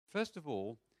First of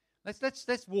all,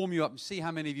 let's warm you up and see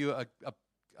how many of you are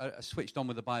switched on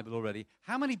with the Bible already.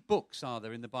 How many books are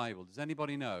there in the Bible? Does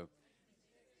anybody know?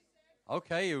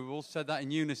 Okay, you all said that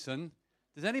in unison.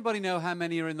 Does anybody know how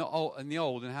many are in the Old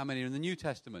and how many are in the New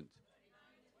Testament?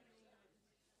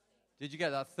 Did you get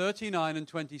that? 39 and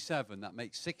 27. That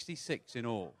makes 66 in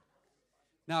all.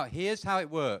 Now, here's how it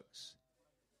works.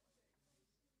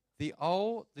 The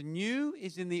new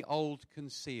is in the Old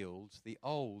concealed. The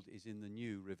Old is in the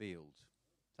New revealed.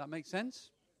 Does that make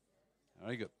sense?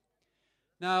 Very good.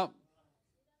 Now,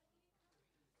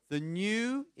 the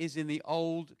new is in the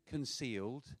Old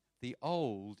concealed. The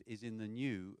Old is in the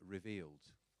New revealed.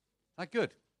 Is that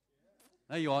good?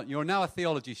 There you are. You're now a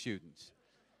theology student.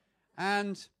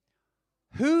 And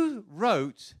who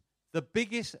wrote the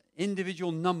biggest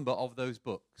individual number of those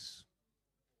books?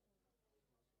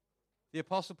 The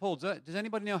Apostle Paul. Does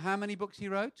anybody know how many books he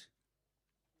wrote?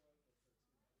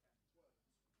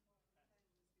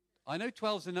 I know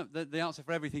 12 is the answer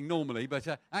for everything normally,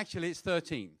 but actually it's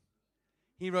 13.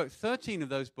 He wrote 13 of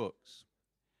those books.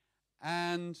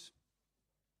 And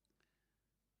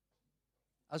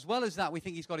as well as that, we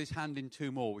think he's got his hand in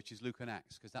 2 more, which is Luke and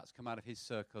Acts, because that's come out of his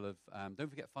circle of... don't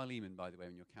forget Philemon, by the way,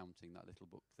 when you're counting that little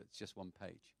book that's just 1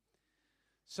 page.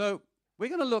 So we're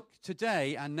going to look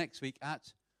today and next week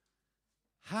at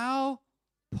how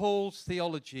Paul's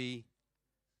theology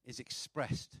is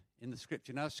expressed in the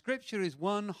Scripture. Now, Scripture is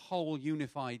one whole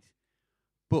unified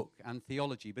book and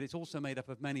theology, but it's also made up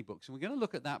of many books. And we're going to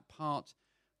look at that part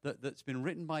that's been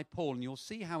written by Paul, and you'll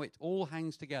see how it all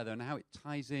hangs together and how it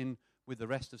ties in with the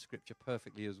rest of Scripture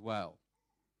perfectly as well.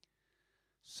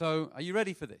 So, are you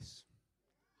ready for this?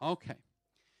 Okay.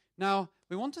 Now,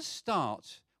 we want to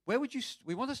start, we want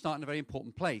to start in a very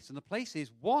important place, and the place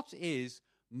is, what is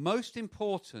most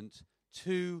important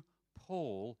to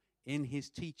Paul in his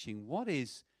teaching? What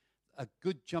is a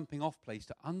good jumping off place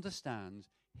to understand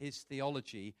his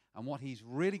theology and what he's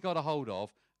really got a hold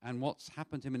of and what's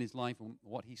happened to him in his life and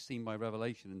what he's seen by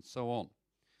revelation and so on.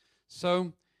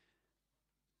 So,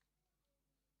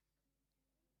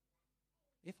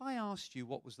 if I asked you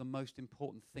what was the most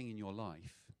important thing in your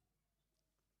life,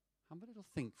 have a little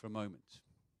think for a moment.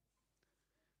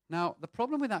 Now, the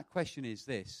problem with that question is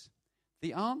this.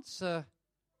 The answer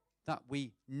that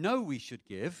we know we should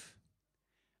give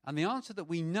and the answer that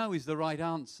we know is the right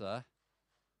answer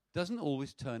doesn't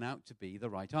always turn out to be the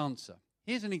right answer.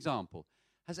 Here's an example.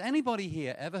 Has anybody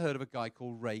here ever heard of a guy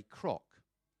called Ray Kroc?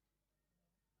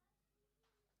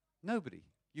 Nobody.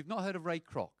 You've not heard of Ray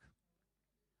Kroc?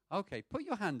 Okay, put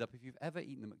your hand up if you've ever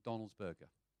eaten a McDonald's burger.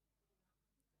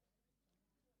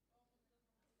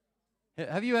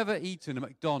 Have you ever eaten a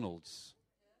McDonald's?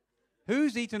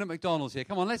 Who's eaten at McDonald's here?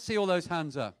 Come on, let's see all those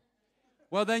hands up.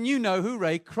 Well, then you know who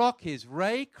Ray Kroc is.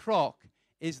 Ray Kroc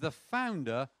is the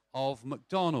founder of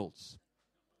McDonald's.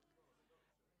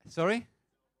 Sorry?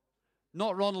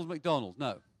 Not Ronald McDonald,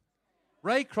 no.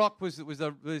 Ray Kroc was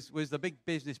the big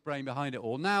business brain behind it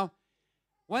all. Now,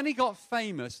 when he got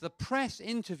famous, the press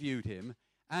interviewed him,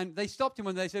 and they stopped him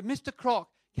and they said, Mr. Kroc,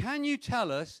 can you tell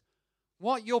us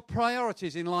what your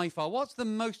priorities in life are? What's the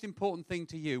most important thing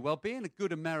to you? Well, being a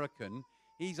good American,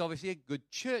 he's obviously a good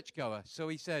churchgoer. So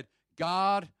he said,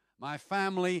 God, my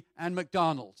family, and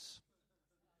McDonald's.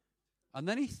 And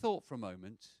then he thought for a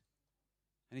moment,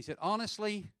 and he said,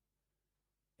 honestly,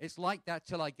 it's like that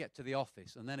till I get to the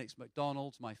office, and then it's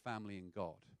McDonald's, my family, and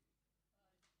God.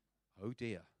 Oh,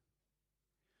 dear.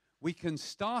 We can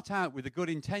start out with a good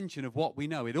intention of what we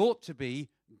know. It ought to be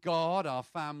God, our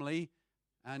family,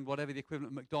 and whatever the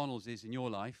equivalent of McDonald's is in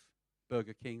your life,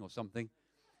 Burger King or something.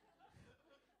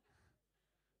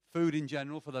 Food in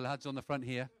general for the lads on the front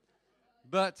here.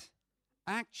 But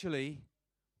actually,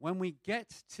 when we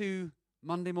get to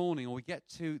Monday morning, or we get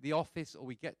to the office, or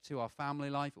we get to our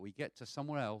family life, or we get to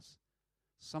somewhere else,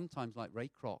 sometimes like Ray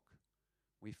Kroc,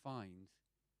 we find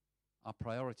our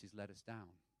priorities let us down.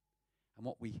 And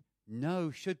what we know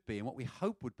should be, and what we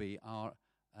hope would be our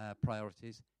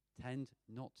priorities, tend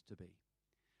not to be.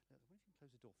 Close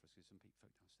the door for us, because some folk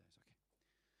downstairs. Okay.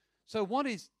 So what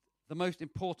is the most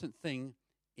important thing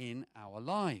in our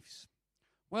lives?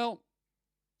 Well,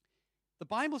 the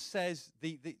Bible says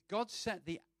God set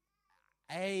the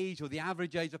age, or the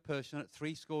average age of a person, at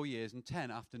 70 years and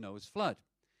 10 after Noah's flood.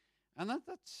 And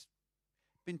that's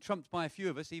been trumped by a few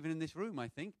of us, even in this room, I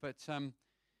think. But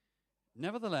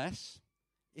nevertheless,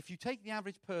 if you take the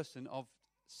average person of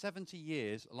 70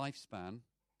 years lifespan,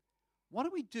 what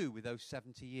do we do with those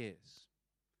 70 years?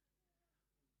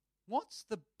 What's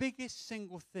the biggest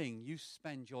single thing you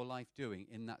spend your life doing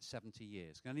in that 70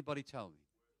 years? Can anybody tell me?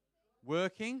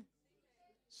 Working,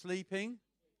 sleeping,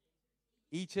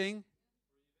 eating,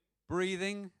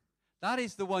 breathing. That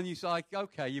is the one you say,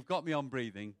 okay, you've got me on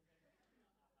breathing.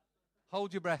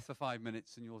 Hold your breath for 5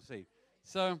 minutes and you'll see.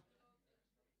 So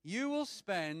you will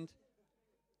spend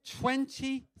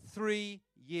 23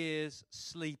 years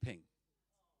sleeping.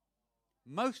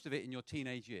 Most of it in your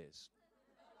teenage years.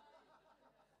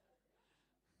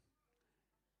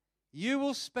 You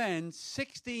will spend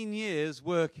 16 years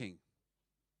working.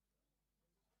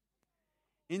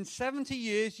 In 70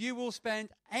 years, you will spend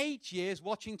 8 years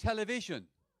watching television.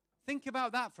 Think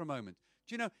about that for a moment.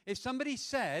 Do you know, if somebody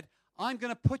said, I'm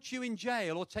going to put you in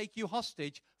jail or take you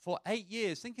hostage for 8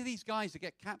 years. Think of these guys that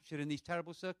get captured in these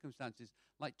terrible circumstances,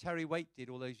 like Terry Waite did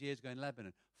all those years ago in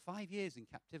Lebanon. 5 years in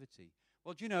captivity.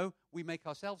 Well, do you know, we make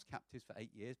ourselves captives for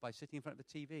 8 years by sitting in front of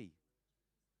a TV.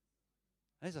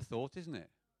 There's a thought, isn't it?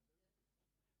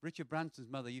 Richard Branson's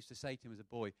mother used to say to him as a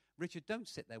boy, Richard, don't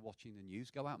sit there watching the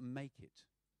news. Go out and make it.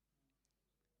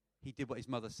 He did what his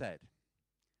mother said.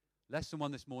 Lesson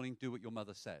 1 this morning, do what your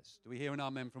mother says. Do we hear an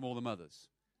amen from all the mothers?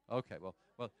 Okay, well,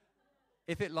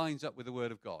 if it lines up with the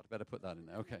Word of God, better put that in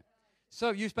there. Okay. So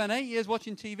you spend 8 years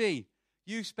watching TV.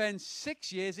 You spend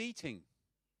 6 years eating.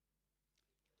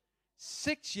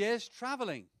 6 years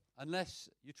traveling. Unless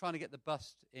you're trying to get the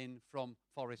bus in from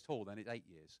Forest Hall, then it's 8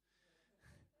 years.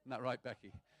 Isn't that right,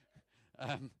 Becky?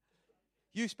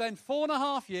 You spend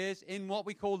 4.5 years in what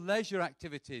we call leisure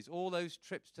activities. All those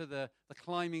trips to the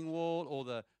climbing wall or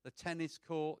the tennis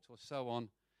court or so on.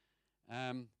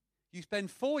 You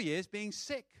spend 4 years being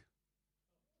sick.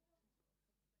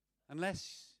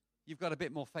 Unless you've got a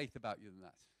bit more faith about you than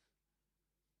that.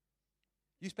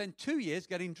 You spend 2 years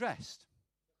getting dressed.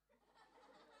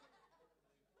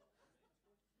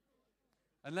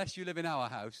 Unless you live in our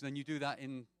house, then you do that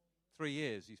in 3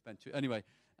 years. You spend 2. Anyway.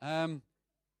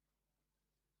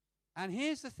 And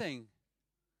here's the thing.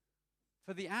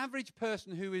 For the average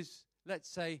person who is, let's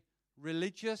say,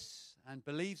 religious and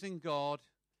believes in God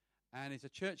and is a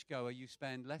churchgoer, you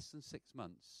spend less than 6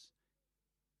 months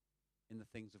in the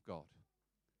things of God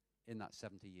in that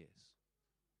 70 years.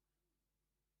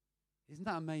 Isn't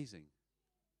that amazing?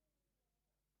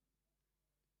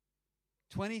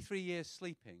 23 years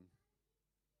sleeping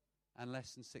and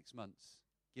less than 6 months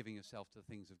giving yourself to the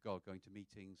things of God, going to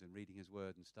meetings and reading His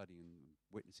Word and studying and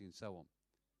witnessing and so on.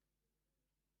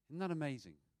 Isn't that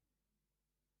amazing?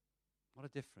 What a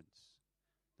difference.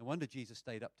 No wonder Jesus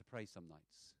stayed up to pray some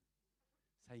nights.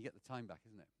 That's how you get the time back,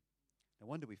 isn't it? No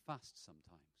wonder we fast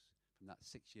sometimes from that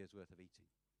 6 years' worth of eating.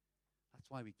 That's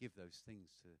why we give those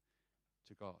things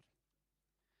to God.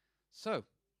 So,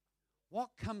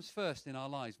 what comes first in our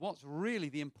lives? What's really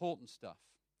the important stuff?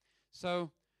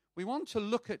 So, we want to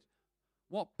look at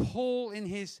what Paul in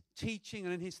his teaching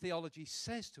and in his theology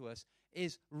says to us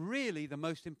is really the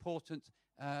most important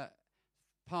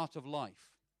part of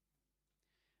life.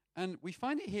 And we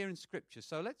find it here in Scripture.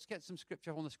 So let's get some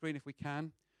Scripture on the screen if we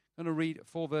can. I'm going to read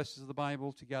 4 verses of the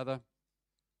Bible together.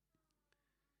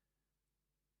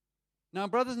 Now,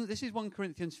 brothers, this is 1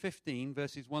 Corinthians 15,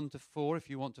 verses 1 to 4, if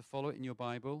you want to follow it in your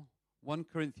Bible. 1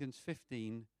 Corinthians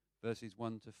 15, verses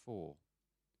 1 to 4.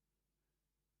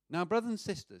 Now, brothers and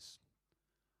sisters,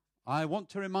 I want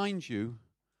to remind you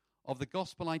of the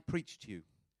gospel I preached to you,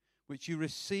 which you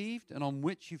received and on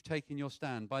which you've taken your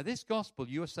stand. By this gospel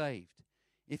you are saved,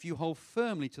 if you hold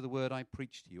firmly to the word I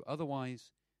preached to you.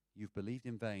 Otherwise, you've believed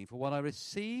in vain. For what I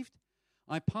received,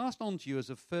 I passed on to you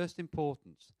as of first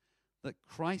importance, that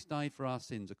Christ died for our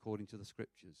sins according to the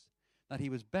Scriptures, that he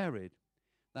was buried,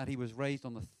 that he was raised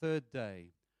on the third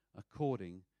day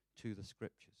according to the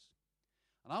Scriptures.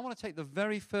 And I want to take the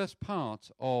very first part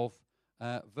of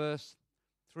verse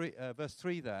 3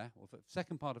 there, or the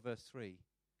second part of verse 3.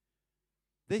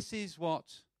 This is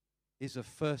what is of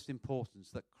first importance,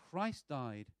 that Christ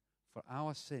died for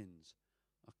our sins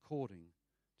according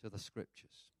to the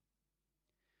Scriptures.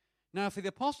 Now, for the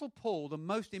Apostle Paul, the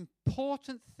most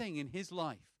important thing in his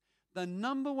life, the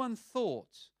number one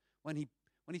thought when he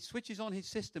switches on his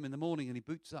system in the morning and he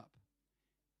boots up,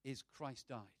 is Christ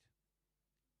died.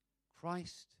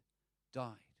 Christ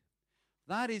died.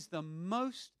 That is the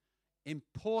most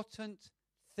important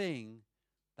thing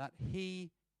that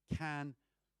he can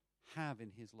have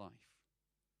in his life.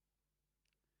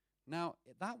 Now,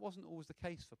 that wasn't always the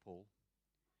case for Paul.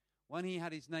 When he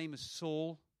had his name as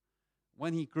Saul,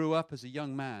 when he grew up as a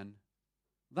young man,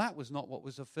 that was not what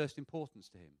was of first importance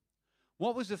to him.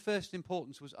 What was of first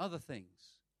importance was other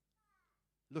things.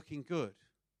 Looking good.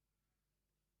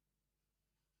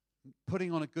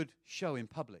 Putting on a good show in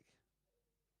public.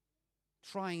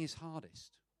 Trying his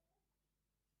hardest.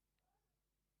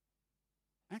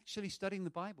 Actually studying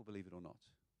the Bible, believe it or not.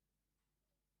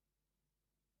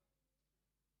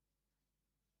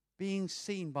 being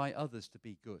seen by others to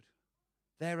be good,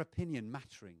 their opinion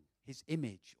mattering, his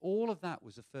image, all of that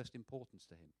was of first importance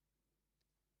to him.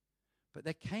 But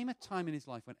there came a time in his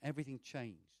life when everything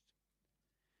changed.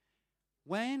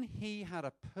 When he had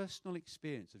a personal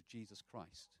experience of Jesus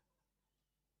Christ,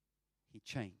 he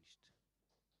changed.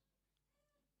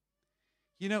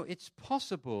 You know, it's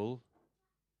possible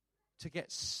to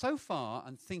get so far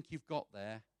and think you've got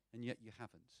there, and yet you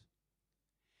haven't.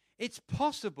 It's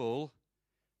possible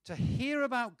to hear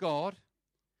about God,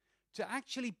 to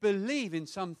actually believe in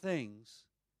some things,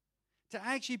 to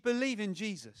actually believe in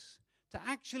Jesus, to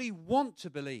actually want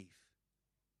to believe,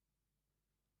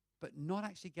 but not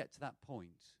actually get to that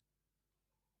point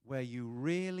where you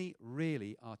really,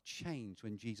 really are changed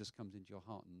when Jesus comes into your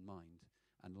heart and mind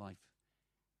and life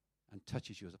and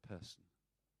touches you as a person.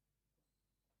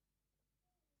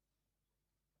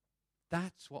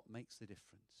 That's what makes the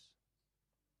difference.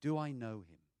 Do I know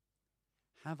him?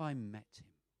 Have I met him?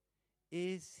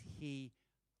 Is he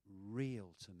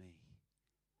real to me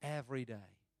every day?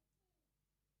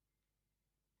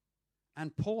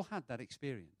 And Paul had that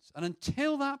experience. And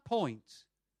until that point,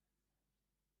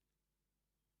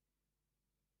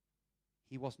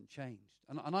 he wasn't changed.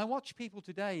 And I watch people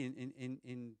today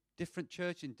in different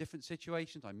churches, in different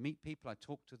situations. I meet people, I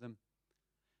talk to them.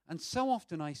 And so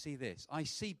often I see this. I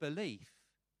see belief,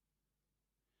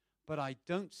 but I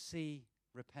don't see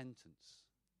repentance.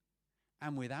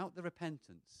 And without the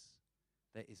repentance,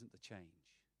 there isn't the change.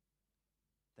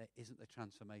 There isn't the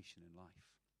transformation in life.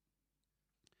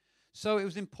 So it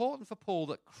was important for Paul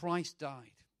that Christ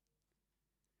died.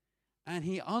 And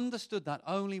he understood that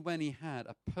only when he had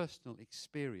a personal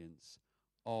experience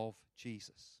of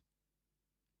Jesus.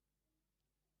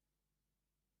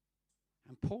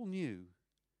 And Paul knew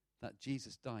that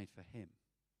Jesus died for him.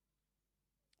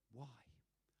 Why?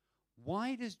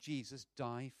 Why does Jesus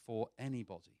die for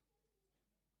anybody?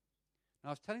 Now,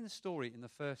 I was telling the story in the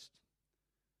first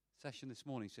session this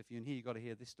morning, so if you're in here, you've got to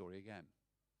hear this story again.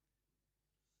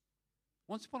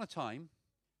 Once upon a time,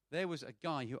 there was a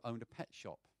guy who owned a pet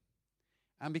shop.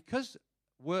 And because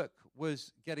work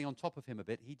was getting on top of him a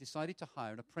bit, he decided to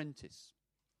hire an apprentice.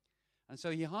 And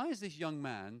so he hires this young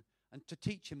man and to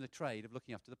teach him the trade of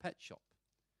looking after the pet shop.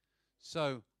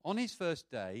 So on his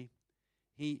first day,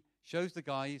 he shows the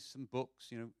guy some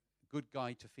books, good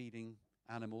guide to feeding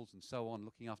animals and so on,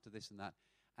 looking after this and that.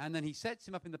 And then he sets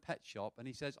him up in the pet shop and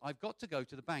he says, I've got to go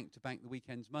to the bank to bank the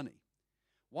weekend's money.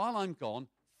 While I'm gone,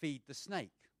 feed the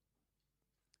snake.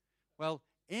 Well,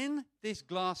 in this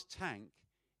glass tank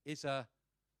is a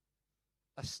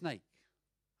snake,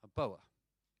 a boa.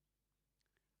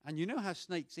 And you know how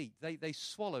snakes eat. They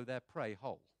swallow their prey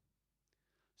whole.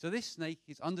 So this snake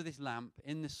is under this lamp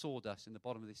in the sawdust in the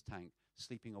bottom of this tank,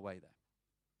 sleeping away there.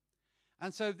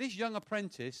 And so this young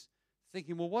apprentice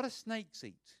thinking, well, what do snakes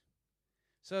eat?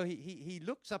 So he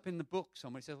looks up in the book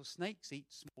somewhere. He says, well, snakes eat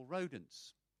small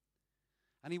rodents.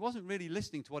 And he wasn't really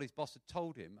listening to what his boss had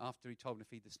told him after he told him to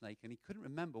feed the snake, and he couldn't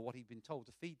remember what he'd been told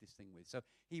to feed this thing with. So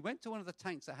he went to one of the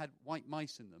tanks that had white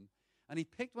mice in them, and he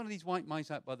picked one of these white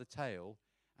mice out by the tail,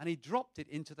 and he dropped it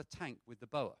into the tank with the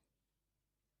boa.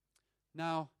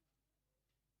 Now,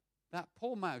 that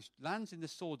poor mouse lands in the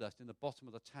sawdust in the bottom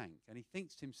of the tank, and he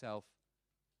thinks to himself,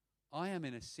 I am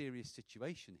in a serious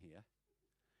situation here.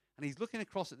 And he's looking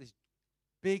across at this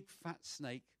big, fat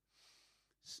snake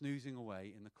snoozing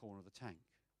away in the corner of the tank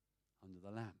under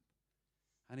the lamp.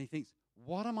 And he thinks,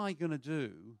 what am I going to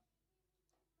do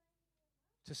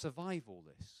to survive all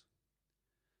this?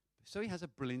 So he has a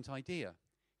brilliant idea.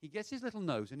 He gets his little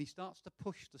nose and he starts to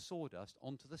push the sawdust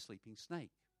onto the sleeping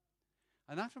snake.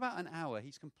 And after about an hour,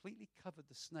 he's completely covered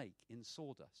the snake in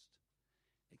sawdust,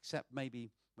 except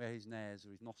maybe where his nares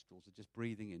or his nostrils are just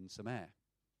breathing in some air.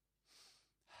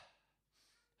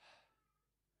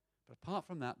 But apart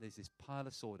from that, there's this pile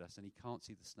of sawdust and he can't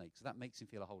see the snake, so that makes him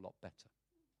feel a whole lot better.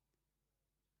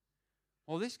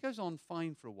 Well, this goes on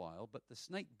fine for a while, but the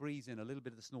snake breathes in a little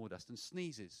bit of the sawdust and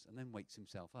sneezes and then wakes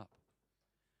himself up.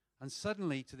 And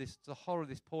suddenly, to the horror of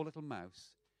this poor little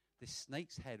mouse, this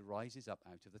snake's head rises up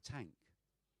out of the tank.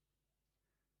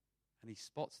 And he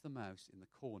spots the mouse in the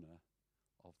corner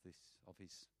of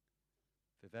his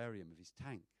vivarium, of his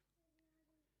tank.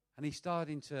 And this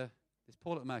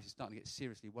poor little mouse is starting to get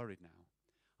seriously worried now.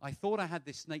 I thought I had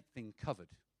this snake thing covered,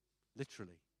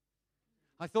 literally.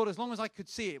 I thought as long as I could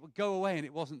see it, it would go away and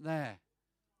it wasn't there.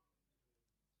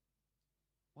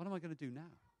 What am I going to do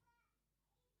now?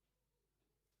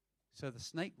 So the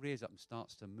snake rears up and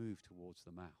starts to move towards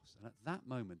the mouse. And at that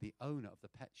moment, the owner of the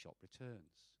pet shop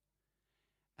returns.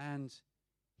 And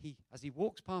as he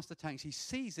walks past the tanks, he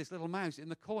sees this little mouse in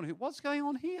the corner. What's going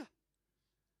on here?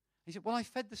 He said, well, I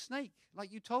fed the snake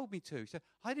like you told me to. He said,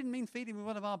 I didn't mean feeding with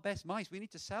one of our best mice. We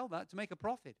need to sell that to make a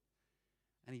profit.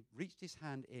 And he reached his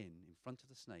hand in front of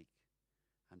the snake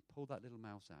and pulled that little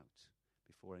mouse out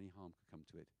before any harm could come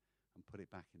to it and put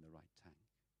it back in the right tank.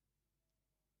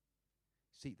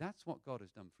 See, that's what God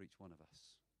has done for each one of us.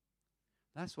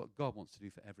 That's what God wants to do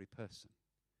for every person.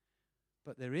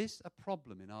 But there is a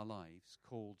problem in our lives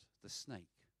called the snake.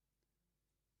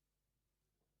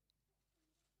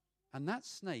 And that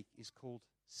snake is called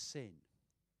sin.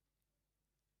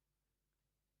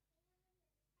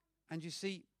 And you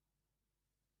see,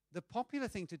 the popular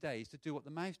thing today is to do what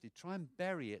the mouse did, try and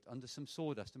bury it under some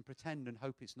sawdust and pretend and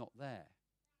hope it's not there.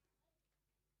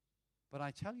 But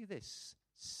I tell you this,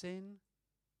 sin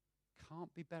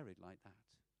can't be buried like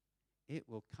that. It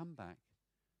will come back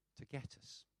to get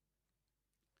us.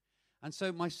 And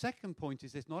so my second point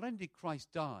is this: not only did Christ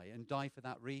die and die for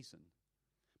that reason,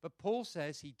 but Paul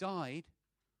says he died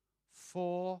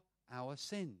for our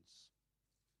sins.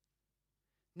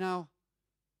 Now,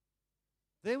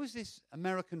 there was this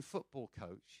American football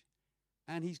coach,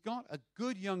 and he's got a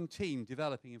good young team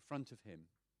developing in front of him.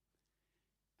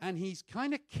 And he's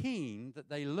kind of keen that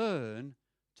they learn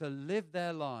to live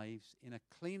their lives in a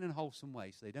clean and wholesome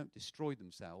way so they don't destroy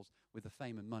themselves with the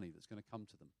fame and money that's going to come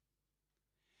to them.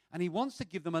 And he wants to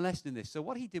give them a lesson in this. So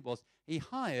what he did was he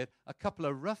hired a couple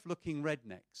of rough-looking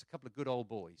rednecks, a couple of good old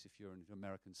boys, if you're into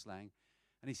American slang.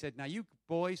 And he said, now you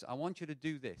boys, I want you to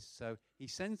do this. So he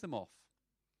sends them off.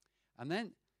 And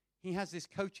then he has this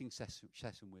coaching session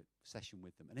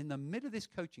with them. And in the middle of this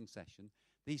coaching session,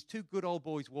 these two good old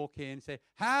boys walk in and say,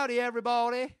 howdy,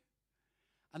 everybody.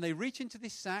 And they reach into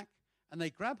this sack, and they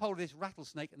grab hold of this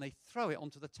rattlesnake, and they throw it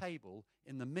onto the table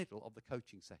in the middle of the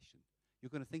coaching session. You're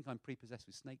going to think I'm prepossessed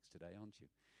with snakes today, aren't you?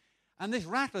 And this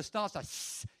rattler starts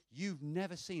to, you've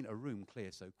never seen a room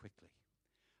clear so quickly.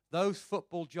 Those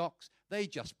football jocks, they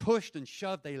just pushed and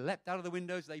shoved. They leapt out of the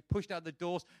windows. They pushed out the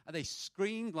doors. And they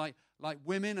screamed like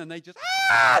women. And they just,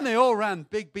 and they all ran.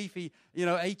 Big, beefy,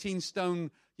 18-stone,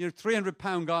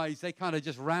 300-pound guys. They kind of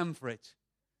just ran for it.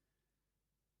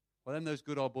 Well, then those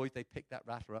good old boys, they picked that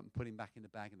rattler up and put him back in the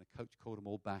bag. And the coach called them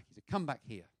all back. He said, come back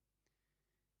here.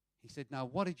 He said, now,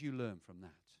 what did you learn from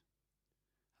that?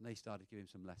 And they started giving him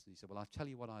some lessons. He said, well, I'll tell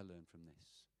you what I learned from this.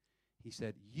 He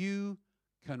said, you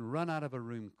can run out of a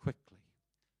room quickly.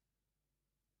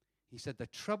 He said, the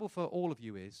trouble for all of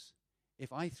you is,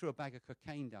 if I threw a bag of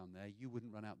cocaine down there, you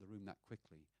wouldn't run out the room that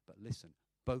quickly. But listen,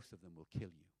 both of them will kill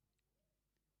you.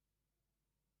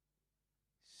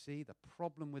 See, the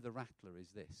problem with the rattler is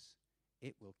this.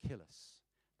 It will kill us.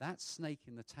 That snake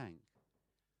in the tank,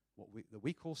 that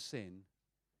we call sin,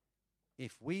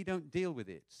 if we don't deal with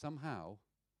it somehow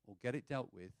or get it dealt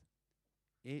with,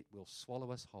 it will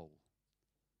swallow us whole.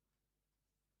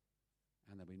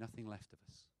 And there'll be nothing left of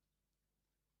us.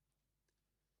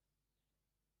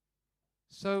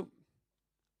 So,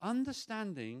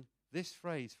 understanding this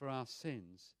phrase for our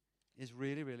sins is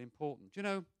really, really important. Do you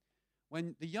know,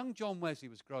 when the young John Wesley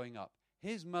was growing up,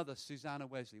 his mother, Susanna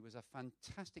Wesley, was a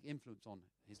fantastic influence on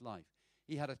his life.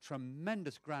 He had a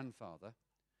tremendous grandfather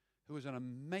who was an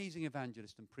amazing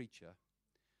evangelist and preacher.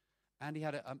 And he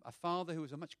had a father who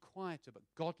was a much quieter but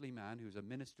godly man who was a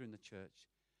minister in the church.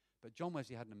 But John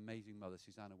Wesley had an amazing mother,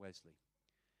 Susanna Wesley.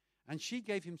 And she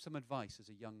gave him some advice as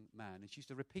a young man. And she used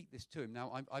to repeat this to him.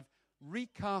 Now, I've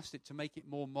recast it to make it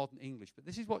more modern English. But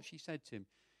this is what she said to him.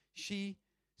 She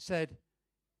said,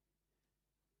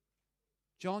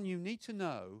 John, you need to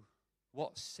know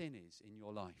what sin is in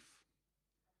your life.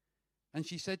 And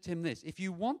she said to him this: if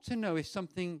you want to know if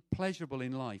something pleasurable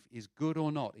in life is good or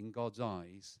not in God's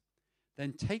eyes,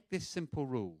 then take this simple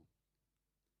rule.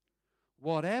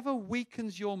 Whatever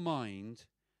weakens your mind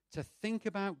to think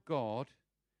about God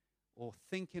or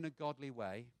think in a godly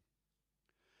way,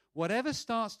 whatever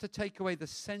starts to take away the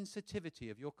sensitivity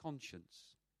of your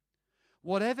conscience,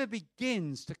 whatever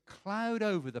begins to cloud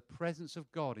over the presence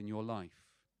of God in your life,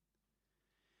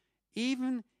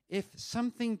 even if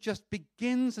something just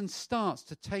begins and starts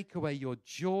to take away your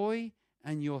joy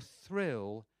and your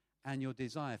thrill and your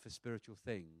desire for spiritual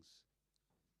things,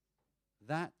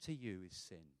 that to you is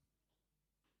sin.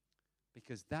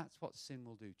 Because that's what sin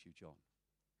will do to you, John.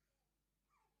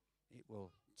 It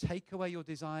will take away your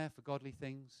desire for godly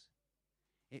things.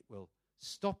 It will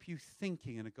stop you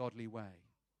thinking in a godly way.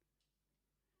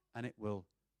 And it will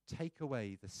take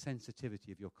away the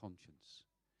sensitivity of your conscience.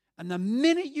 And the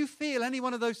minute you feel any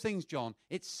one of those things, John,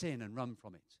 it's sin, and run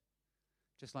from it.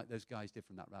 Just like those guys did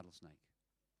from that rattlesnake.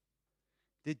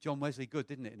 Did John Wesley good,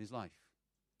 didn't it, in his life?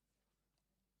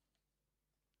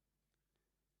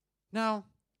 Now,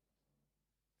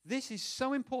 This is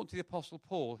so important to the Apostle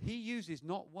Paul. He uses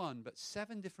not one, but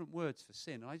 7 different words for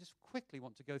sin. And I just quickly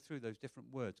want to go through those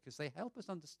different words because they help us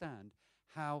understand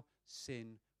how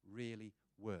sin really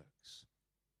works.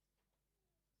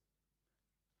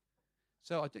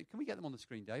 So can we get them on the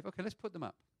screen, Dave? Okay, let's put them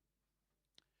up.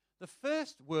 The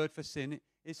first word for sin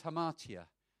is hamartia.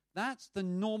 That's the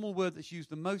normal word that's used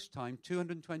the most time,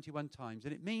 221 times.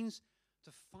 And it means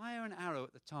to fire an arrow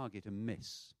at the target and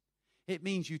miss. It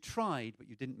means you tried, but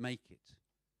you didn't make it.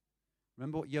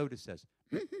 Remember what Yoda says?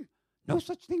 No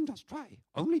such thing as try,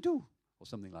 only do. Or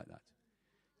something like that.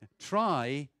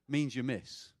 Try means you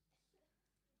miss.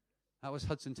 That was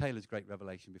Hudson Taylor's great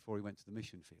revelation before he went to the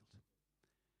mission field.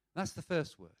 That's the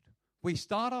first word. We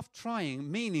start off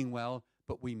trying, meaning well,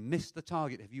 but we miss the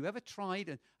target. Have you ever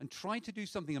tried and tried to do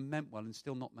something and meant well and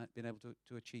still not been able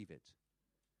to achieve it?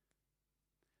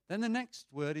 Then the next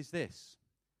word is this,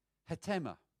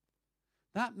 hetema.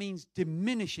 That means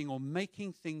diminishing or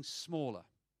making things smaller.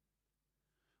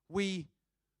 We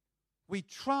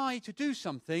try to do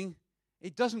something,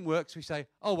 it doesn't work, so we say,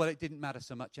 oh, well, it didn't matter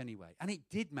so much anyway. And it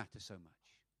did matter so much.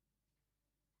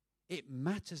 It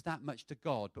matters that much to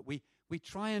God, but we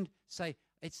try and say,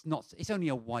 it's only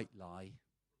a white lie.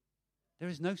 There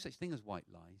is no such thing as white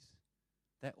lies.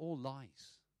 They're all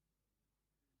lies.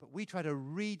 But we try to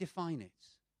redefine it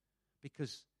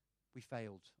because we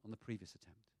failed on the previous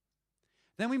attempt.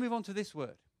 Then we move on to this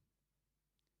word,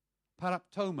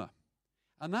 paraptoma.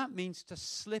 And that means to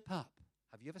slip up.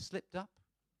 Have you ever slipped up?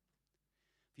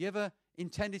 Have you ever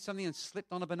intended something and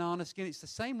slipped on a banana skin? It's the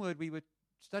same word we were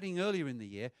studying earlier in the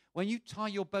year. When you tie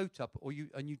your boat up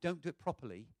and you don't do it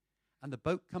properly, and the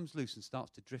boat comes loose and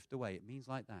starts to drift away, it means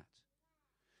like that.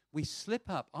 We slip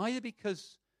up either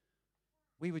because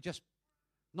we were just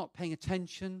not paying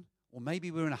attention, or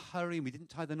maybe we were in a hurry and we didn't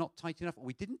tie the knot tight enough, or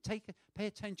we didn't pay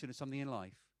attention to something in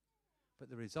life. But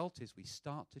the result is we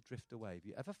start to drift away. Have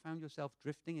you ever found yourself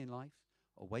drifting in life,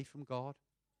 away from God?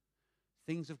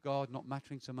 Things of God not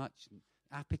mattering so much,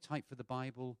 appetite for the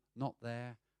Bible not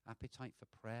there, appetite for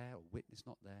prayer or witness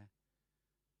not there.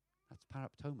 That's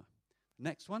paraptoma.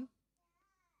 Next one,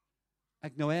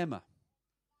 agnoema.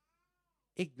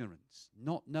 Ignorance,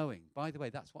 not knowing. By the way,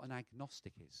 that's what an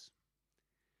agnostic is.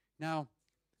 Now,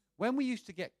 when we used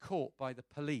to get caught by the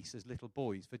police as little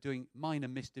boys for doing minor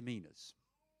misdemeanors,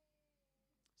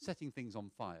 setting things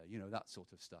on fire, that sort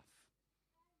of stuff.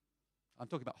 I'm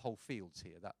talking about whole fields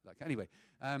here. Anyway,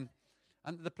 and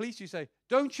the police used to say,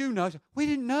 don't you know? We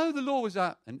didn't know the law was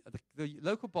that. And the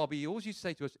local Bobby always used to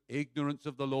say to us, ignorance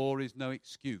of the law is no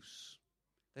excuse.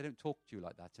 They don't talk to you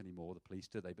like that anymore, the police,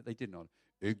 do they? But they did not.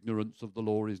 Ignorance of the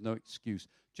law is no excuse.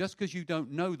 Just because you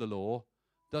don't know the law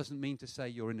doesn't mean to say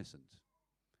you're innocent.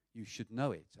 You should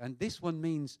know it. And this one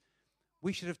means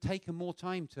we should have taken more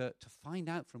time to find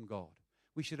out from God.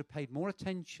 We should have paid more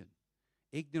attention.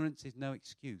 Ignorance is no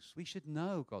excuse. We should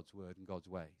know God's word and God's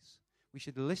ways. We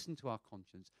should listen to our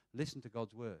conscience, listen to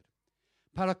God's word.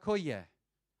 Parakoye.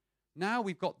 Now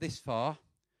we've got this far.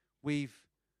 We've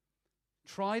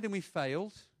tried and we've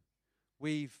failed.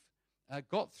 We've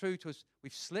got through to us.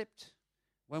 We've slipped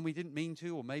when we didn't mean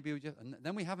to, or maybe and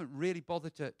then we haven't really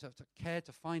bothered to care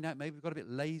to find out. Maybe we've got a bit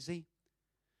lazy.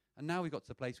 And now we've got to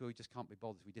the place where we just can't be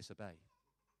bothered. We disobey.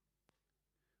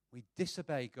 We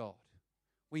disobey God.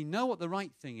 We know what the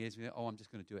right thing is. I'm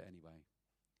just going to do it anyway.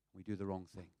 We do the wrong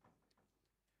thing.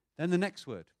 Then the next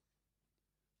word,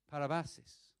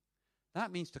 parabasis.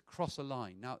 That means to cross a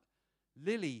line. Now,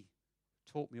 Lily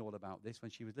taught me all about this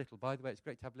when she was little. By the way, it's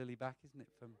great to have Lily back, isn't it?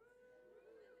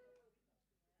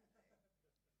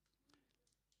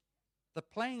 The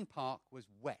playing park was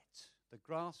wet. The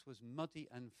grass was muddy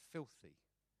and filthy.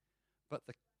 But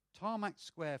the tarmac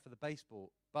square for the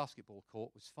basketball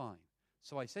court was fine.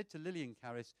 So I said to Lily and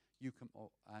Caris,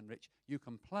 and Rich, you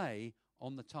can play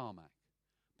on the tarmac,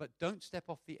 but don't step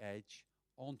off the edge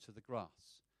onto the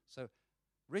grass. So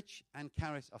Rich and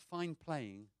Caris are fine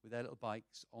playing with their little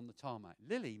bikes on the tarmac.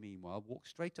 Lily, meanwhile, walks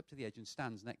straight up to the edge and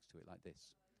stands next to it like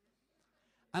this.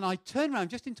 And I turn around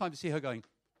just in time to see her going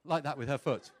like that with her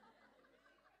foot.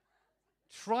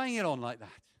 Trying it on like that.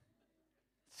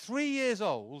 3 years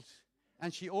old,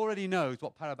 and she already knows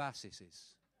what parabasis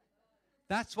is.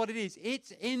 That's what it is.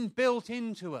 It's inbuilt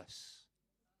into us.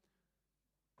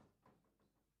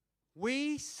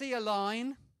 We see a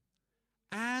line,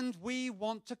 and we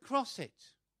want to cross it.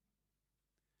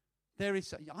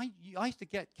 I used to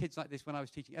get kids like this when I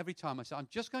was teaching. Every time I said, I'm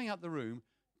just going out the room,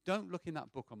 don't look in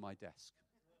that book on my desk.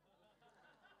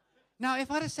 Now,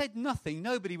 if I'd have said nothing,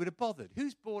 nobody would have bothered.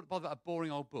 Who's bothered about a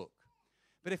boring old book?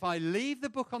 But if I leave the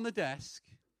book on the desk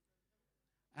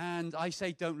and I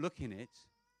say don't look in it,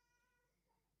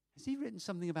 Has he written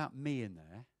something about me in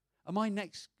there? Are my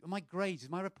grades, is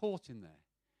my report in there?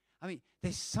 I mean,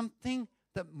 there's something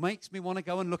that makes me want to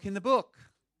go and look in the book.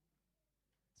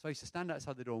 So I used to stand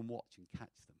outside the door and watch and catch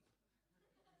them.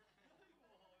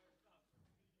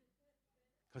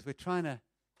 Because we're trying to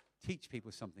teach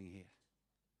people something here.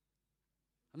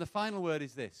 And the final word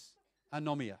is this,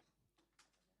 anomia.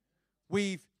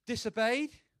 We've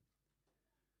disobeyed.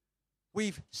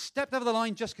 We've stepped over the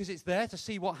line just because it's there to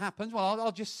see what happens. Well,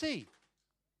 I'll just see.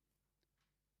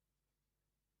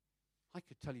 I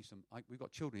could tell you we've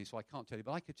got children here, so I can't tell you,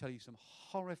 but I could tell you some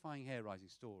horrifying hair-raising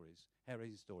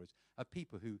stories of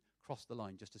people who crossed the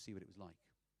line just to see what it was like.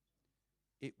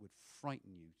 It would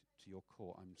frighten you to your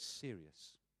core. I'm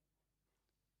serious.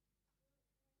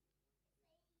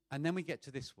 And then we get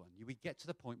to this one. We get to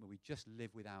the point where we just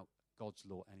live without God's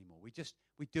law anymore. We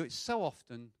do it so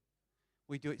often,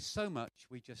 we do it so much,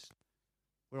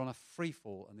 we're on a free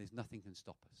fall and there's nothing can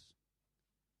stop us.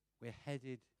 We're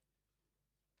headed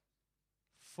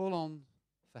full on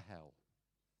for hell.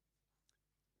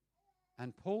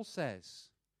 And Paul says,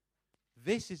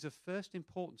 this is of first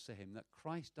importance to him, that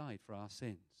Christ died for our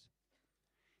sins.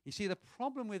 You see, the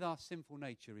problem with our sinful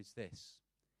nature is this.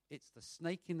 It's the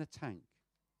snake in the tank.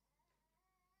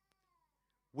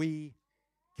 We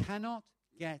cannot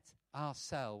get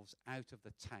ourselves out of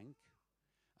the tank,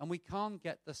 and we can't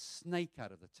get the snake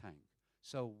out of the tank.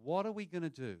 So what are we going to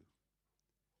do?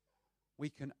 We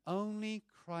can only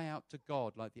cry out to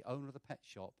God, like the owner of the pet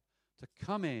shop, to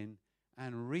come in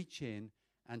and reach in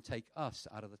and take us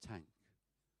out of the tank.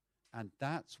 And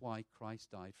that's why Christ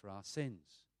died for our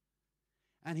sins.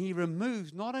 And he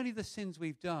removes not only the sins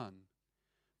we've done,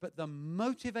 but the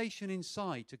motivation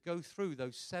inside to go through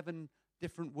those 7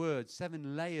 different words,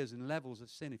 7 layers and levels of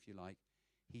sin, if you like.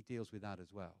 He deals with that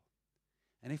as well.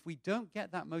 And if we don't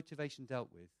get that motivation dealt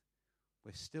with,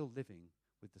 we're still living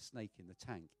with the snake in the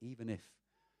tank, even if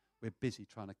we're busy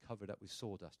trying to cover it up with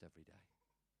sawdust every day.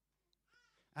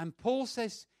 And Paul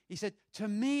says, he said, to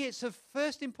me it's of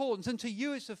first importance, and to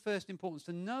you it's of first importance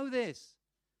to know this,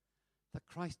 that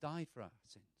Christ died for our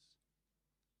sins.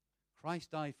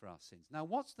 Christ died for our sins. Now,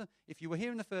 if you were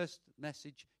here in the first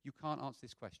message, you can't answer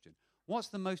this question. What's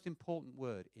the most important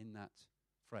word in that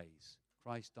phrase?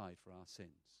 Christ died for our sins.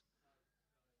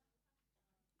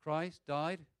 Christ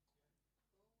died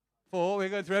for, we're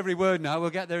going through every word now, we'll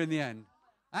get there in the end.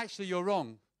 Actually, you're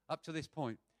wrong up to this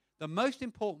point. The most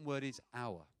important word is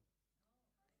our.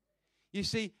 You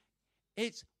see,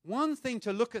 it's one thing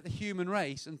to look at the human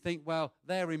race and think, well,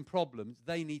 they're in problems,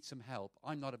 they need some help.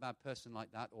 I'm not a bad person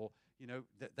like that, or,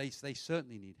 they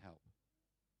certainly need help.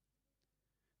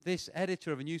 This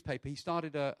editor of a newspaper, he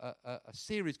started a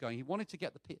series going. He wanted to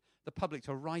get the public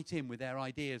to write in with their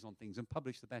ideas on things and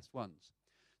publish the best ones.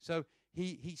 So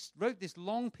he wrote this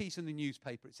long piece in the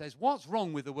newspaper. It says, what's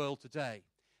wrong with the world today?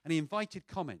 And he invited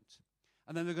comment.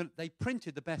 And then they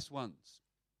printed the best ones.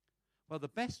 Well, the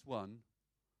best one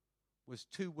was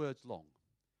 2 words long.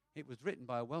 It was written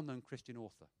by a well-known Christian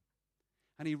author.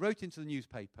 And he wrote into the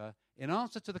newspaper, in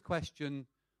answer to the question,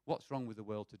 what's wrong with the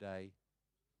world today?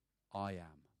 I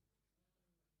am.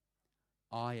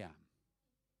 I am.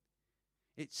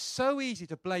 It's so easy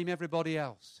to blame everybody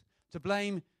else, to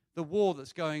blame the war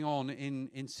that's going on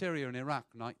in Syria and Iraq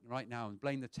right now, and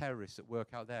blame the terrorists that work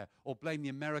out there, or blame the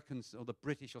Americans or the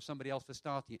British or somebody else for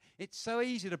starting it. It's so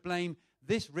easy to blame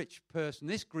this rich person,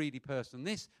 this greedy person,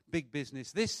 this big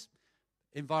business, this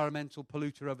environmental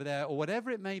polluter over there, or whatever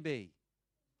it may be.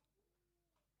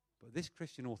 But this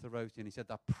Christian author wrote in, he said,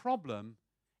 the problem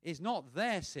is not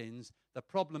their sins, the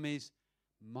problem is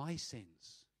my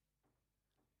sins.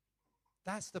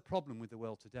 That's the problem with the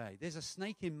world today. There's a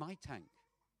snake in my tank.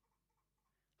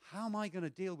 How am I going to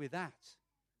deal with that?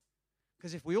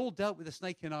 Because if we all dealt with the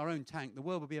snake in our own tank, the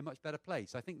world would be a much better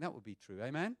place. I think that would be true.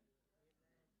 Amen?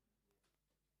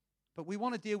 But we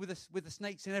want to deal with the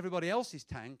snakes in everybody else's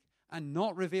tank and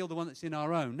not reveal the one that's in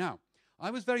our own. Now, I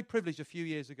was very privileged a few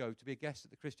years ago to be a guest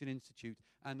at the Christian Institute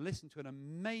and listen to an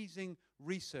amazing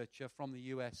researcher from the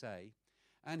USA.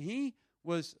 And he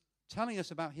was telling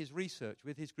us about his research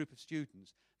with his group of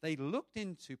students. They looked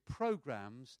into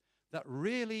programs that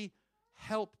really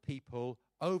help people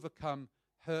overcome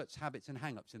hurts, habits, and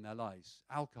hang-ups in their lives.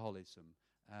 Alcoholism,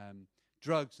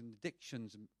 drugs and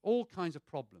addictions, and all kinds of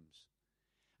problems.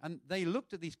 And they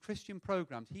looked at these Christian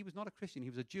programs. He was not a Christian. He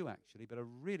was a Jew, actually, but a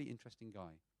really interesting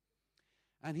guy.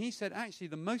 And he said, actually,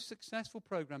 the most successful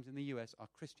programs in the US are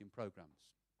Christian programs.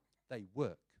 They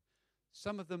work.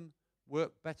 Some of them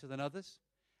work better than others.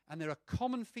 And there are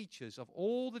common features of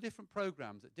all the different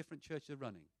programs that different churches are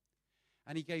running.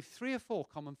 And he gave 3 or 4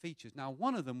 common features. Now,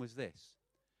 one of them was this.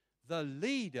 The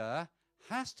leader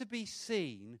has to be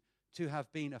seen to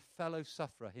have been a fellow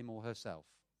sufferer, him or herself.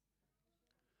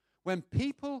 When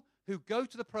people who go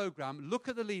to the program look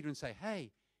at the leader and say,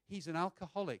 hey, he's an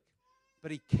alcoholic,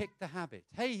 but he kicked the habit.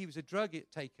 Hey, he was a drug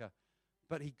taker,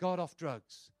 but he got off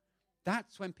drugs.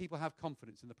 That's when people have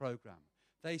confidence in the program.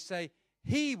 They say,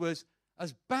 he was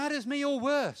as bad as me or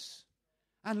worse.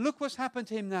 And look what's happened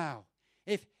to him now.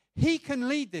 If he can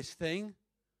lead this thing,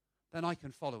 then I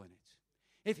can follow in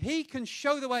it. If he can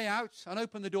show the way out and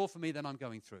open the door for me, then I'm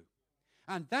going through.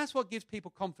 And that's what gives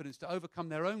people confidence to overcome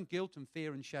their own guilt and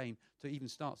fear and shame to even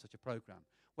start such a program.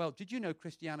 Well, did you know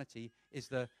Christianity is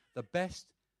the best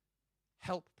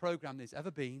help program there's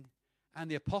ever been? And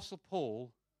the Apostle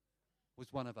Paul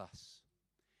was one of us.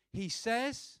 He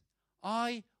says,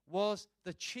 I was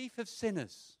the chief of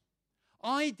sinners.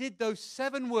 I did those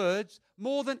 7 words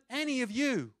more than any of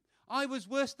you. I was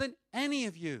worse than any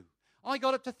of you. I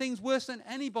got up to things worse than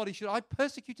anybody should. I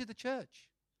persecuted the church.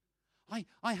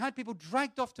 I had people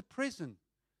dragged off to prison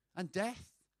and death.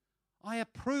 I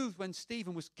approved when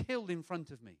Stephen was killed in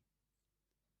front of me.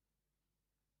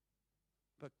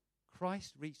 But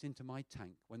Christ reached into my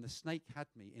tank when the snake had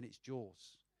me in its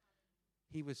jaws.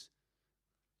 He was,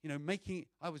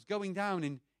 I was going down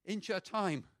in inch at a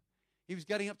time. He was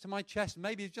getting up to my chest.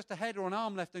 Maybe it was just a head or an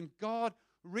arm left. And God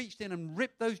reached in and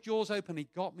ripped those jaws open. He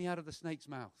got me out of the snake's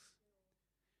mouth.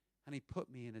 And he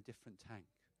put me in a different tank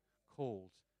called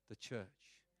the church,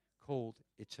 called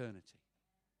eternity,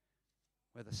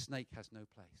 where the snake has no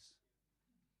place.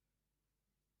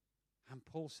 And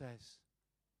Paul says,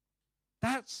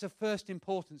 that's of first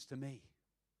importance to me.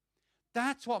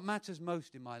 That's what matters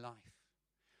most in my life.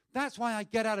 That's why I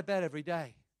get out of bed every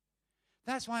day.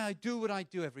 That's why I do what I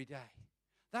do every day.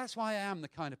 That's why I am the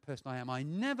kind of person I am. I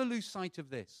never lose sight of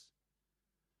this.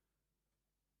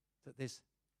 That there's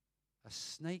a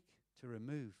snake to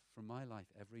remove from my life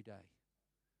every day.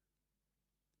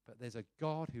 But there's a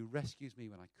God who rescues me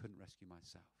when I couldn't rescue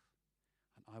myself.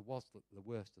 And I was the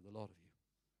worst of the lot of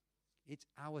you. It's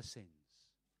our sins.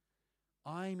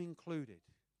 I'm included.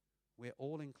 We're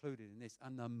all included in this.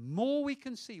 And the more we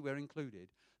can see we're included,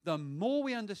 the more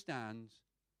we understand,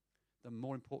 the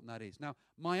more important that is. Now,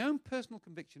 my own personal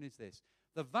conviction is this.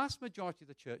 The vast majority of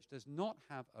the church does not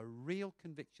have a real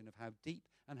conviction of how deep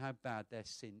and how bad their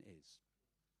sin is.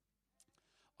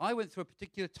 I went through a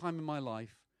particular time in my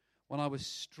life when I was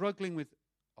struggling with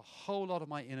a whole lot of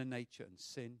my inner nature and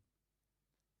sin.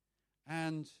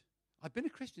 And I've been a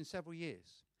Christian several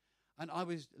years. And I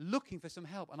was looking for some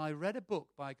help. And I read a book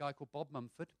by a guy called Bob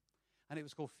Mumford. And it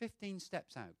was called 15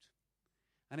 Steps Out.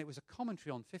 And it was a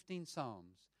commentary on 15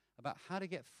 Psalms about how to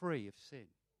get free of sin.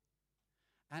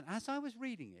 And as I was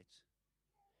reading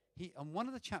it, on one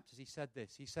of the chapters he said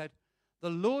this. He said, the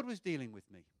Lord was dealing with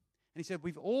me. And he said,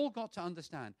 we've all got to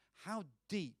understand how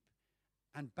deep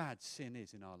and bad sin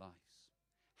is in our lives.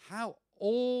 How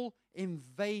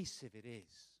all-invasive it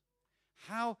is.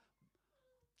 How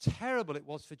terrible it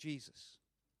was for Jesus.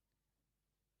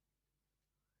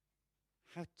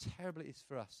 How terrible it is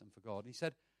for us and for God. He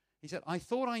said, I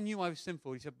thought I knew I was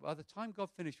sinful. He said, by the time God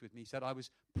finished with me, he said, I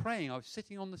was praying, I was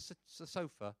sitting on the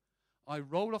sofa. I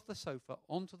rolled off the sofa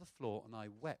onto the floor and I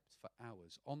wept for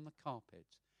hours on the carpet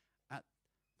at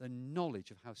the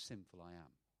knowledge of how sinful I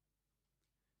am.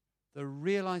 The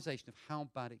realization of how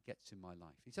bad it gets in my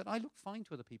life. He said, I look fine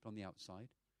to other people on the outside.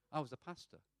 I was a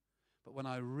pastor. But when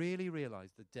I really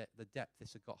realized the depth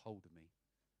this had got hold of me,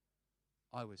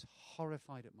 I was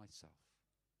horrified at myself.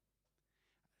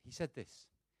 He said this.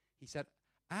 He said,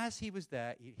 as he was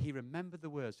there, he remembered the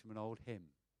words from an old hymn.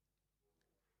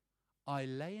 I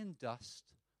lay in dust,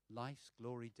 life's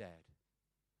glory dead,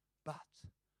 but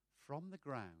from the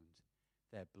ground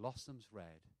there blossoms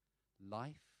red,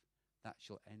 life that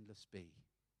shall endless be.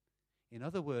 In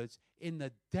other words, in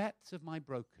the depths of my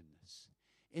brokenness,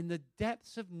 in the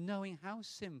depths of knowing how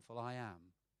sinful I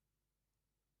am,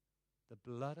 the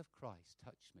blood of Christ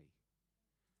touched me,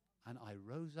 and I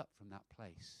rose up from that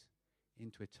place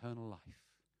into eternal life.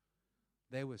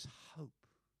 There was hope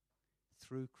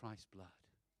through Christ's blood.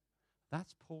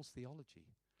 That's Paul's theology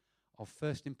of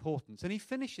first importance. And he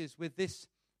finishes with this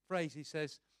phrase. He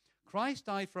says, Christ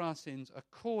died for our sins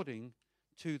according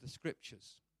to the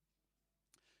Scriptures.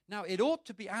 Now, it ought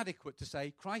to be adequate to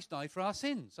say Christ died for our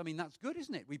sins. I mean, that's good,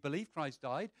 isn't it? We believe Christ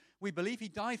died. We believe he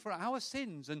died for our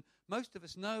sins. And most of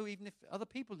us know, even if other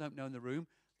people don't know in the room,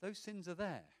 those sins are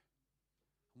there.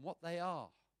 And what they are.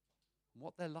 And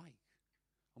what they're like.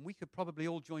 And we could probably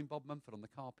all join Bob Mumford on the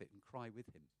carpet and cry with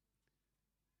him.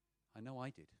 I know I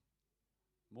did.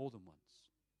 More than once.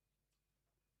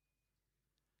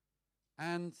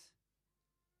 And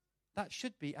that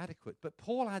should be adequate. But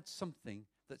Paul adds something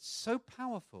that's so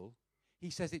powerful, he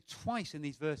says it twice in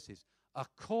these verses,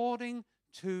 according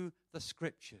to the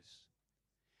Scriptures.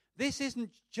 This isn't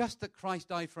just that Christ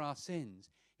died for our sins.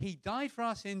 He died for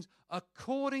our sins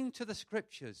according to the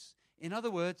Scriptures. In other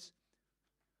words,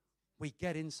 we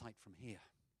get insight from here.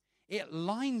 It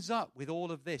lines up with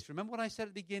all of this. Remember what I said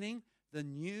at the beginning? The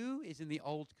new is in the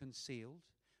old concealed.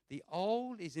 The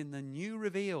old is in the new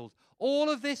revealed. All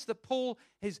of this that Paul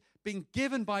has been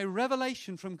given by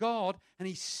revelation from God, and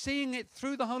he's seeing it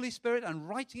through the Holy Spirit and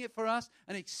writing it for us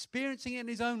and experiencing it in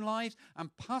his own lives and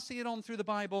passing it on through the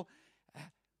Bible.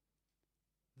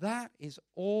 That is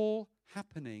all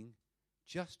happening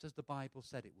just as the Bible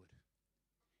said it would.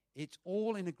 It's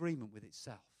all in agreement with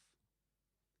itself.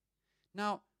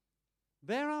 Now,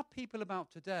 there are people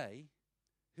about today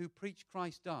who preach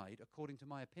Christ died according to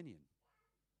my opinion.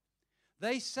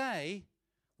 They say,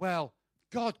 well,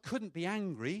 God couldn't be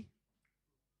angry.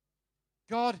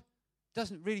 God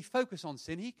doesn't really focus on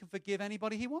sin. He can forgive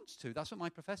anybody he wants to. That's what my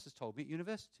professors told me at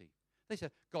university. They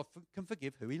said, God can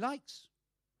forgive who he likes.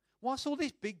 What's all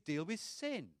this big deal with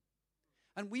sin?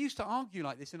 And we used to argue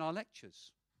like this in our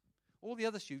lectures. All the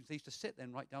other students, they used to sit there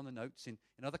and write down the notes in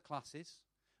other classes.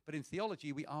 But in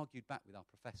theology, we argued back with our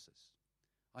professors.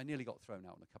 I nearly got thrown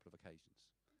out on a couple of occasions.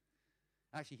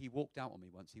 Actually, he walked out on me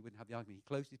once. He wouldn't have the argument. He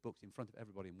closed his books in front of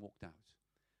everybody and walked out.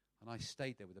 And I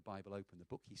stayed there with the Bible open, the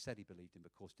book he said he believed in,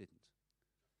 but of course didn't.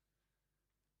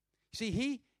 You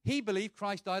see, he believed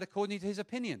Christ died according to his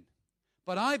opinion.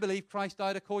 But I believe Christ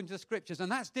died according to the Scriptures,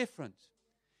 and that's different.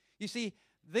 You see,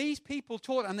 these people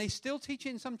taught, and they still teach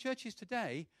it in some churches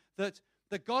today, that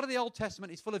the God of the Old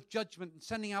Testament is full of judgment and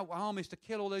sending out armies to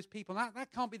kill all those people.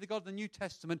 That can't be the God of the New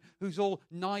Testament who's all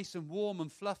nice and warm and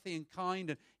fluffy and kind.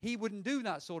 And he wouldn't do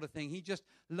that sort of thing. He just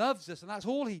loves us, and that's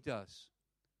all he does.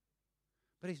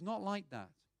 But he's not like that.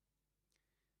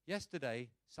 Yesterday,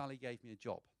 Sally gave me a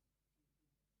job.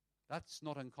 That's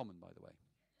not uncommon, by the way.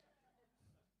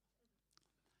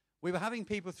 We were having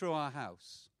people through our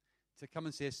house to come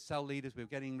and see us, cell leaders. We were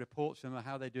getting reports from them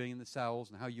how they're doing in the cells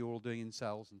and how you're all doing in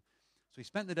cells. And so we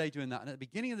spent the day doing that. And at the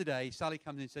beginning of the day, Sally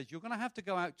comes in and says, you're going to have to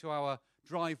go out to our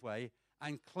driveway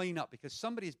and clean up because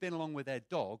somebody has been along with their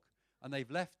dog and they've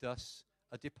left us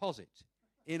a deposit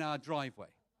in our driveway.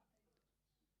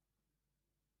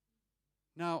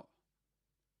 Now,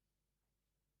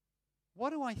 what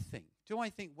do I think? Do I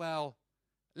think, well,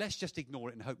 let's just ignore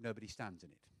it and hope nobody stands in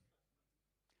it?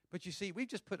 But you see, we've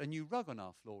just put a new rug on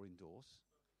our floor indoors.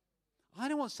 I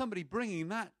don't want somebody bringing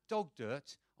that dog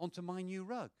dirt onto my new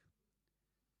rug.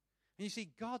 And you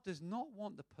see, God does not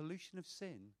want the pollution of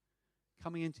sin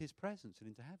coming into his presence and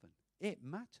into heaven. It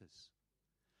matters.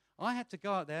 I had to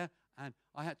go out there and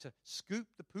I had to scoop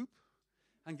the poop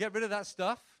and get rid of that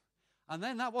stuff. And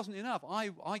then that wasn't enough. I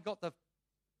got the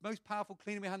most powerful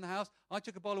cleaner we had in the house. I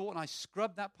took a bowl of water and I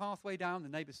scrubbed that pathway down. The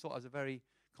neighbors thought I was a very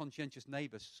conscientious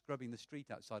neighbor scrubbing the street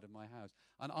outside of my house.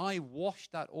 And I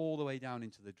washed that all the way down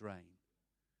into the drain.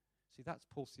 See, that's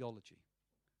Paul's theology.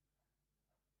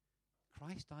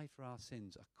 Christ died for our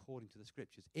sins according to the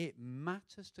Scriptures. It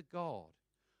matters to God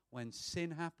when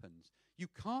sin happens. You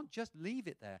can't just leave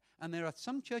it there. And there are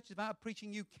some churches about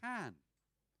preaching you can.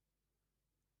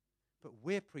 But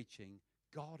we're preaching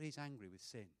God is angry with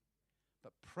sin.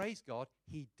 But praise God,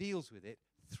 he deals with it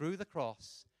through the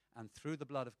cross and through the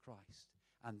blood of Christ.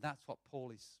 And that's what Paul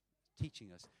is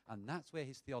teaching us. And that's where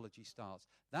his theology starts.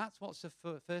 That's what's of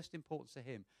first importance to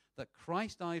him, that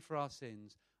Christ died for our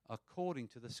sins according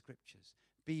to the Scriptures.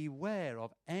 Beware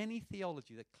of any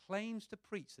theology that claims to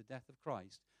preach the death of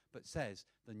Christ, but says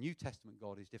the New Testament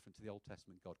God is different to the Old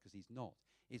Testament God, because he's not.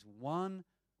 It's one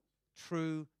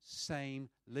true, same,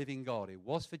 living God. It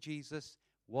was for Jesus,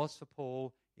 was for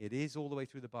Paul, it is all the way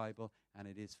through the Bible, and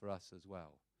it is for us as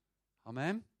well.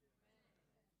 Amen?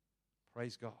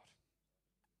 Praise God.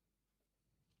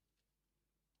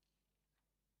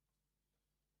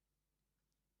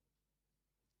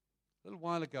 A little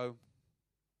while ago,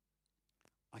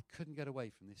 I couldn't get away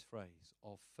from this phrase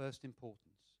of first importance.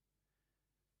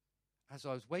 As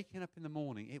I was waking up in the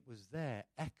morning, it was there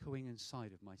echoing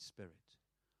inside of my spirit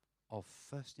of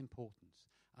first importance.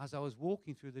 As I was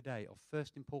walking through the day of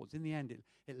first importance, in the end,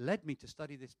 it led me to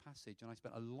study this passage, and I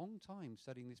spent a long time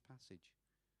studying this passage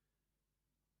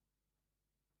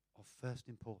of first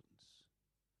importance.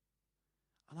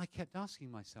 And I kept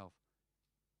asking myself,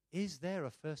 is there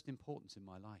a first importance in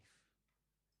my life?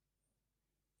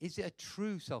 Is it a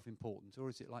true self-importance, or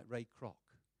is it like Ray Kroc,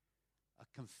 a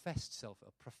professed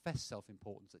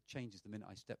self-importance that changes the minute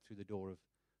I step through the door of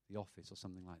the office or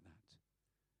something like that?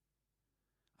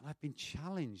 And I've been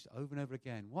challenged over and over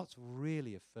again, what's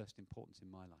really of first importance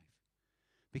in my life?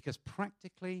 Because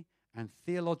practically And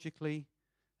theologically,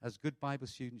 as good Bible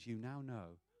students, you now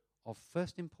know of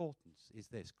first importance is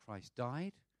this: Christ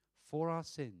died for our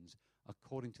sins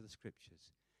according to the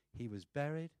Scriptures. He was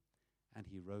buried and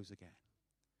he rose again.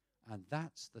 And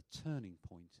that's the turning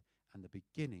point and the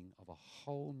beginning of a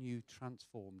whole new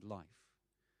transformed life.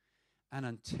 And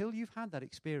until you've had that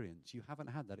experience, you haven't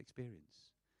had that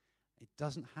experience. It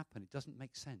doesn't happen. It doesn't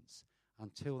make sense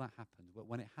until that happens. But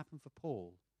when it happened for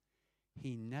Paul,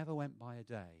 he never went by a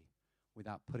day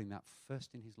without putting that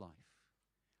first in his life.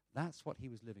 That's what he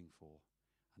was living for,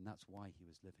 and that's why he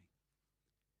was living.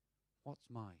 What's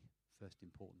my first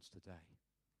importance today?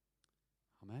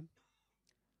 Amen?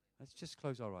 Let's just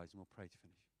close our eyes and we'll pray to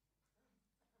finish.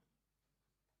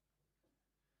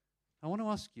 I want to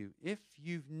ask you, if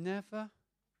you've never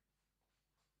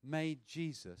made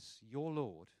Jesus your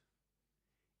Lord,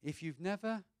 if you've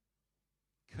never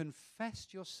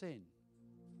confessed your sin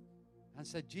and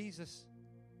said, Jesus,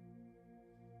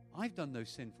 I've done those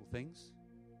sinful things,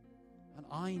 and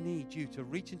I need you to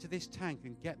reach into this tank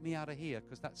and get me out of here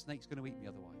because that snake's going to eat me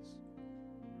otherwise.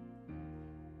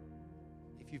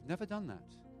 If you've never done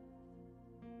that,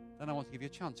 then I want to give you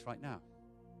a chance right now.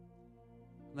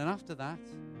 And then after that,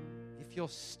 if you're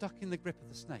stuck in the grip of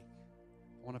the snake,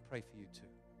 I want to pray for you too.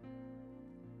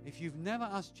 If you've never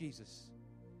asked Jesus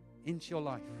into your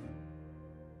life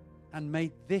and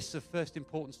made this of first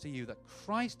importance to you, that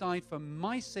Christ died for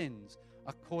my sins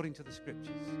according to the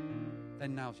Scriptures,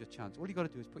 then now's your chance. All you've got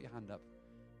to do is put your hand up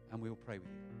and we will pray with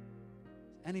you.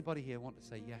 Does anybody here want to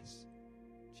say, yes,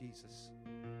 Jesus,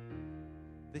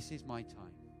 this is my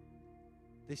time.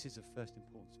 This is of first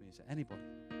importance to me. Is there anybody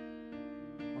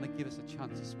want to give us a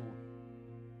chance this morning?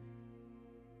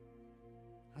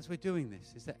 As we're doing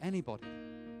this, is there anybody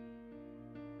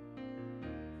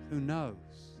who knows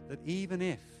that even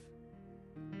if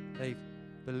they've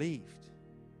believed,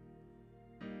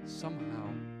 somehow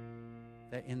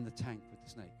they're in the tank with the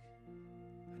snake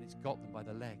and it's got them by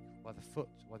the leg, by the foot,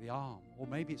 by the arm, or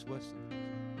maybe it's worse than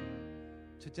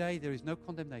that? Today there is no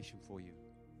condemnation for you,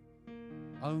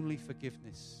 only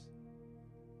forgiveness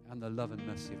and the love and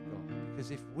mercy of God. Because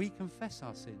if we confess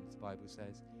our sins, the Bible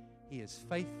says, He is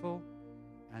faithful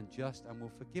and just and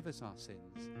will forgive us our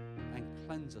sins and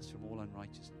cleanse us from all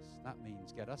unrighteousness. That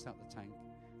means get us out the tank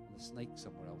and the snake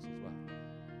somewhere else as well.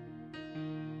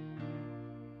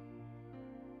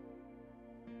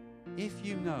 If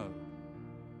you know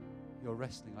you're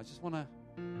wrestling, you're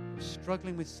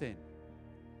struggling with sin,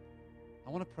 I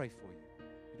want to pray for you.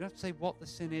 You don't have to say what the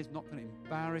sin is, not going to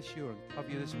embarrass you or uncover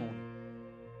you this morning.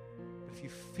 But if you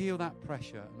feel that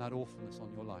pressure and that awfulness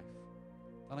on your life,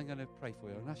 then I'm going to pray for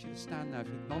you. I'm going to ask you to stand now to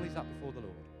acknowledge that before the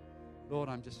Lord. Lord,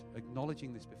 I'm just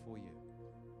acknowledging this before you.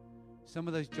 Some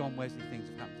of those John Wesley things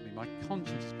have happened to me. My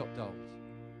conscience has got dulled.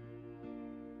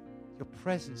 Your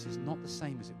presence is not the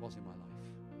same as it was in my life.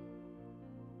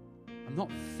 I'm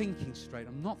not thinking straight.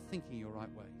 I'm not thinking your right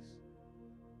ways.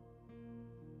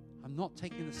 I'm not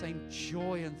taking the same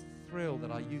joy and thrill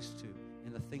that I used to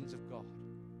in the things of God.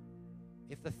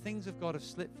 If the things of God have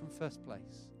slipped from first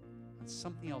place and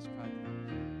something else crowded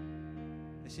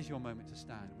out, this is your moment to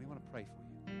stand. We want to pray for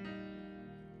you.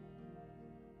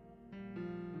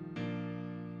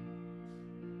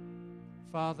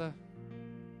 Father,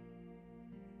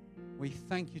 we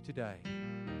thank you today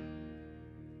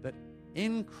that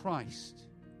in Christ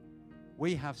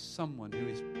we have someone who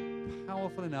is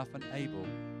powerful enough and able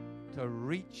to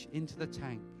reach into the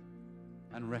tank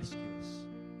and rescue us,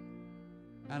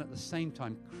 and at the same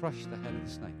time crush the head of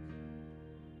the snake.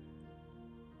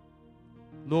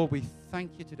 Lord, we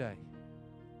thank you today.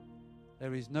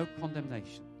 There is no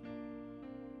condemnation.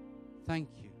 Thank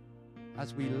you.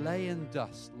 As we lay in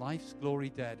dust, life's glory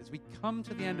dead, as we come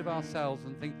to the end of ourselves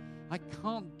and think, I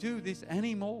can't do this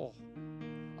anymore.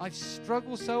 I've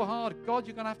struggled so hard. God,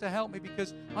 you're going to have to help me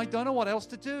because I don't know what else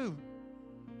to do.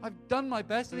 I've done my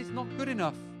best and it's not good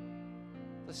enough.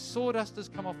 The sawdust has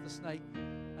come off the snake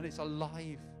and it's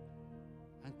alive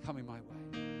and coming my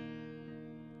way.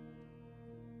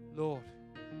 Lord,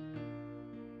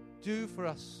 do for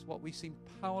us what we seem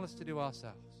powerless to do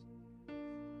ourselves.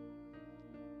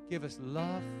 Give us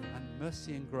love and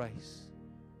mercy and grace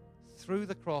through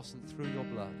the cross and through your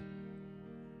blood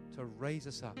to raise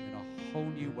us up in a whole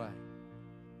new way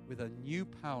with a new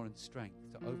power and strength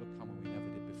to overcome what we never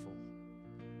did before.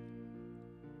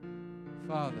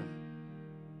 Father,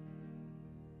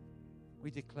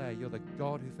 we declare you're the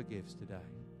God who forgives today.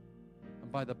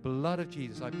 And by the blood of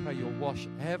Jesus, I pray you'll wash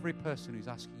every person who's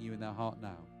asking you in their heart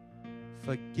now.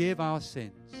 Forgive our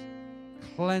sins.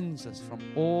 Cleanse us from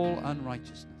all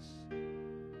unrighteousness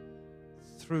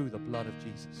through the blood of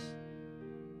Jesus.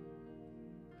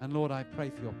 And Lord, I pray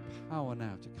for your power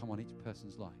now to come on each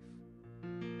person's life.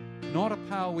 Not a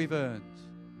power we've earned,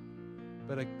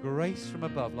 but a grace from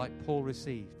above like Paul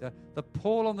received. The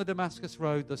Paul on the Damascus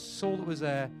road, the Saul that was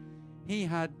there, he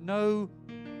had no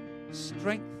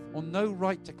strength or no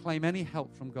right to claim any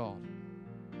help from God.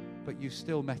 But you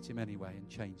still met him anyway and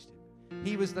changed him.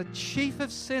 He was the chief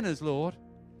of sinners, Lord,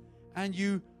 and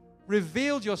you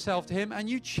revealed yourself to him and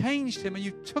you changed him and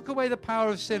you took away the power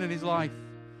of sin in his life.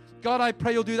 God, I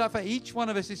pray you'll do that for each one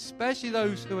of us, especially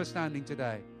those who are standing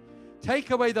today.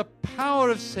 Take away the power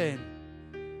of sin.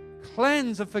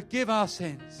 Cleanse and forgive our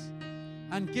sins.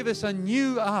 And give us a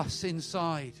new us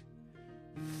inside,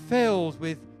 filled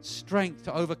with strength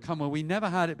to overcome where we never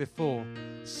had it before.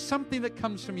 Something that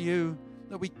comes from you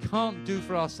that we can't do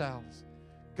for ourselves.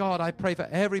 God, I pray for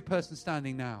every person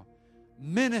standing now.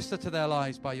 Minister to their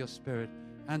lives by your Spirit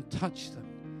and touch them.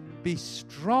 Be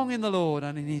strong in the Lord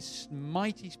and in his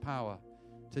mighty power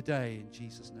today in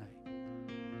Jesus' name.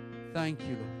 Thank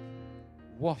you,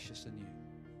 Lord. Wash us anew.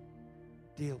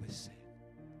 Deal with sin.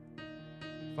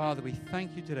 Father, we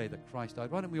thank you today that Christ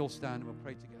died. Why don't we all stand and we'll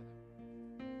pray together.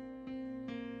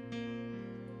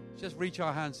 Just reach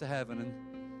our hands to heaven and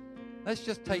let's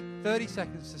just take 30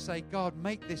 seconds to say, God,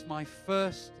 make this my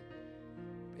first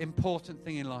important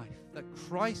thing in life, that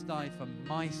Christ died for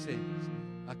my sins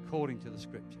according to the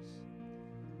Scriptures.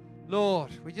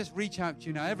 Lord, we just reach out to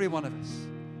you now, every one of us.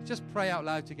 Just pray out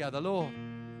loud together. Lord,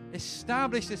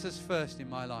 establish this as first in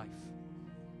my life,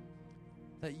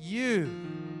 that you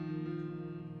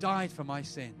died for my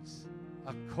sins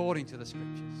according to the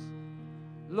Scriptures.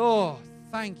 Lord,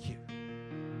 thank you.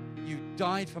 You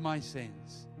died for my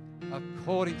sins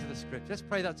according to the Scriptures. Let's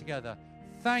pray that together.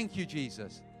 Thank you,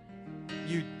 Jesus.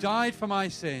 You died for my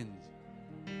sins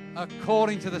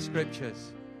according to the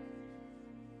Scriptures.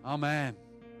 Amen.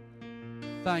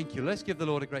 Thank you. Let's give the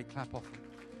Lord a great clap offering.